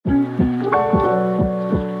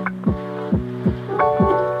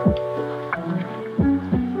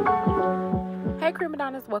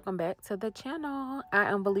welcome back to the channel. I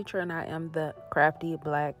am Felicia and I am the crafty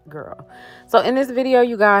black girl. So in this video,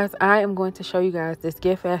 you guys, I am going to show you guys this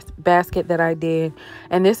gift basket that I did,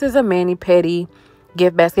 and this is a Mani Pedi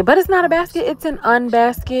gift basket, but it's not a basket, it's an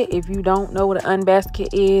unbasket. If you don't know what an unbasket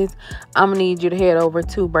is, I'm gonna need you to head over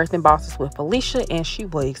to Birthing Bosses with Felicia and she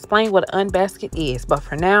will explain what an unbasket is. But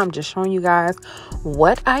for now, I'm just showing you guys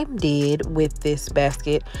what I did with this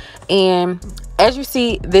basket. And as you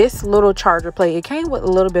see, this little charger plate, it came with a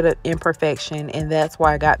little bit of imperfection, and that's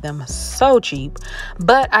why I got them so cheap.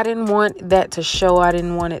 But I didn't want that to show. I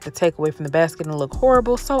didn't want it to take away from the basket and look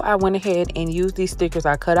horrible, so I went ahead and used these stickers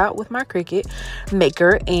I cut out with my Cricut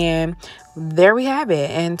maker, and there we have it.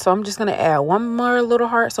 And so I'm just going to add one more little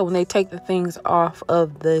heart, so when they take the things off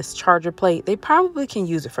of this charger plate, they probably can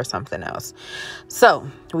use it for something else. So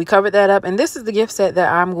we covered that up, and this is the gift set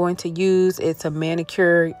that I'm going to use. It's a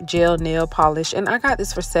manicure gel nail polish, and I got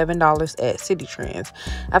this for $7 at City Trends.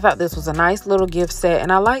 I thought this was a nice little gift set,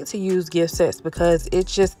 and I like to use gift sets because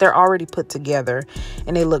it's just, they're already put together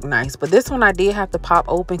and they look nice. But this one I did have to pop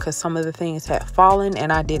open because some of the things had fallen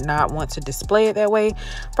and I did not want to display it that way.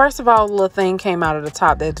 First of all, the little thing came out of the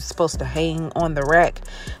top that's supposed to hang on the rack,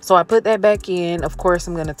 so I put that back in. Of course,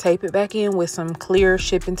 I'm going to tape it back in with some clear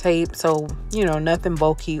shipping tape, so you know, nothing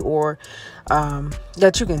bulky or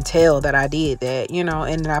that you can tell that I did that, you know.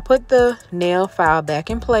 And then I put the nail file back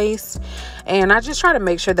in place, and I just try to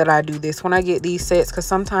make sure that I do this when I get these sets, because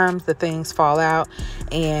sometimes the things fall out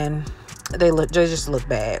and they just look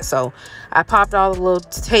bad. So I popped all the little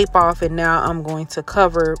tape off, and now I'm going to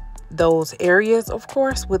cover those areas, of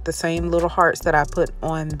course, with the same little hearts that I put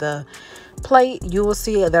on the plate. You will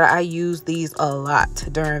see that I use these a lot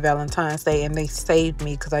during Valentine's Day, and they saved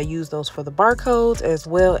me because I use those for the barcodes as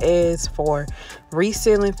well as for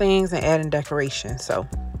resealing things and adding decoration. So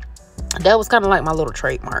that was kind of like my little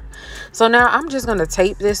trademark. So now I'm just going to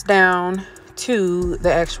tape this down to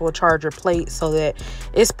the actual charger plate so that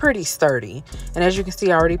it's pretty sturdy. And as you can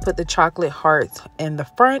see, I already put the chocolate hearts in the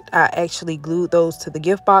front. I actually glued those to the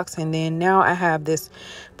gift box, and then now I have this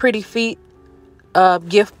Pretty Feet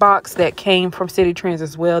gift box that came from City Trends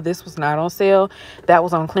as well. This was not on sale, that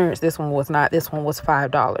was on clearance. This one was not. This one was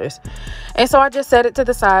 $5. And so I just set it to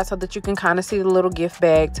the side so that you can kind of see the little gift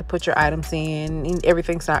bag to put your items in, and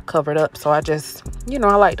everything's not covered up. So I just, you know,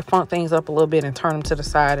 I like to funk things up a little bit and turn them to the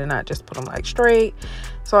side and not just put them like straight.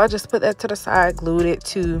 So I just put that to the side, glued it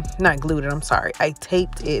to, not glued it, I'm sorry, I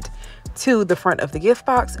taped it to the front of the gift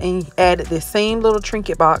box, and added this same little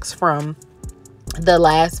trinket box from the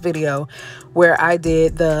last video where I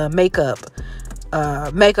did the makeup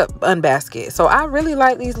unbasket. So I really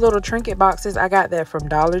like these little trinket boxes. I got that from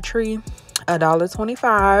Dollar Tree,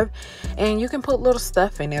 $1.25, and you can put little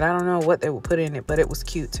stuff in it. I don't know what they would put in it, but it was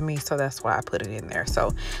cute to me, so that's why I put it in there.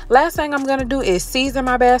 So last thing I'm gonna do is season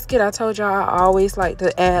my basket. I told y'all I always like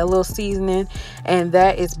to add a little seasoning, and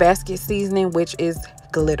that is basket seasoning, which is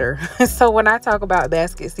glitter. So when I talk about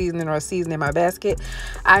basket seasoning or seasoning my basket,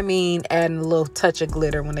 I mean adding a little touch of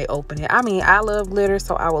glitter when they open it. I mean, I love glitter,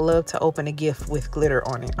 so I would love to open a gift with glitter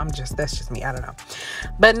on it. That's just me, I don't know.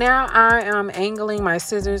 But now I am angling my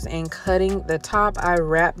scissors and cutting the top. I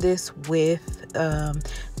wrap this with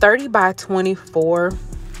 30 by 24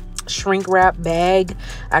 shrink wrap bag.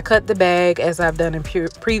 I cut the bag as I've done in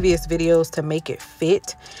previous videos to make it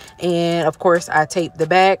fit, and of course I taped the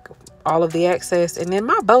back, all of the excess, and then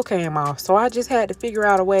my bow came off, so I just had to figure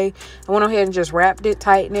out a way. I went ahead and just wrapped it,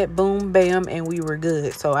 tightened it, boom, bam, and we were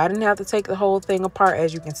good. So I didn't have to take the whole thing apart.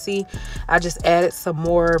 As you can see, I just added some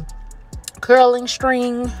more curling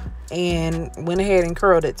string and went ahead and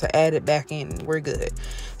curled it to add it back in. We're good.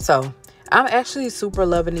 So I'm actually super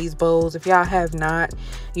loving these bows. If y'all have not,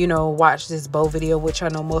 you know, watched this bow video, which I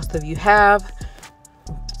know most of you have,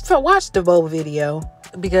 so watch the bow video,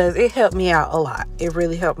 because it helped me out a lot. It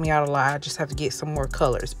really helped me out a lot. I just have to get some more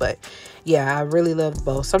colors, but yeah, I really love the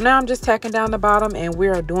bow. So now I'm just tacking down the bottom, and we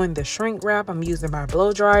are doing the shrink wrap. I'm using my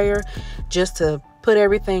blow dryer just to put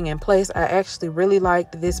everything in place. I actually really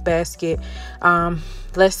liked this basket.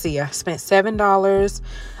 Let's see, I spent $7, $5,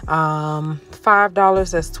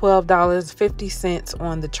 that's $12, 50 cents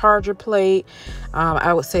on the charger plate.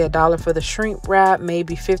 I would say $1 for the shrink wrap,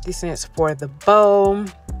 maybe 50 cents for the bow.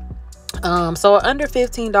 So under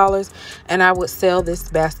 $15, and I would sell this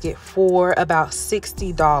basket for about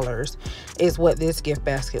 $60 is what this gift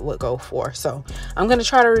basket would go for. So I'm going to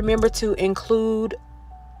try to remember to include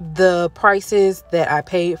the prices that I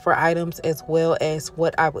paid for items as well as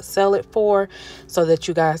what I would sell it for, so that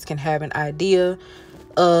you guys can have an idea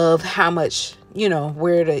of how much, you know,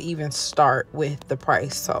 where to even start with the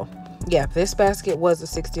price. So yeah, this basket was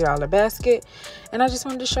a $60 basket, and I just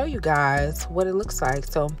wanted to show you guys what it looks like.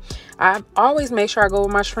 So I always make sure I go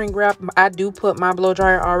with my shrink wrap. I do put my blow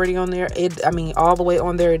dryer already on there. I mean, all the way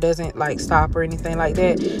on there. It doesn't like stop or anything like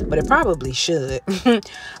that, but it probably should.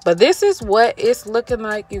 But this is what it's looking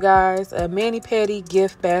like, you guys. A Mani Pedi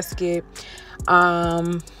gift basket.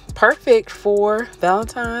 Perfect for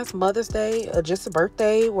Valentine's, Mother's Day, or just a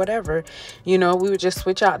birthday, whatever. You know, we would just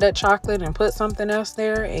switch out that chocolate and put something else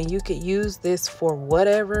there, and you could use this for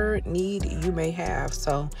whatever need you may have.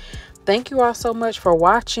 So thank you all so much for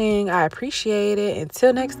watching. I appreciate it.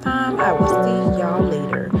 Until next time, I will see y'all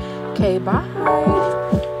later. Okay, bye.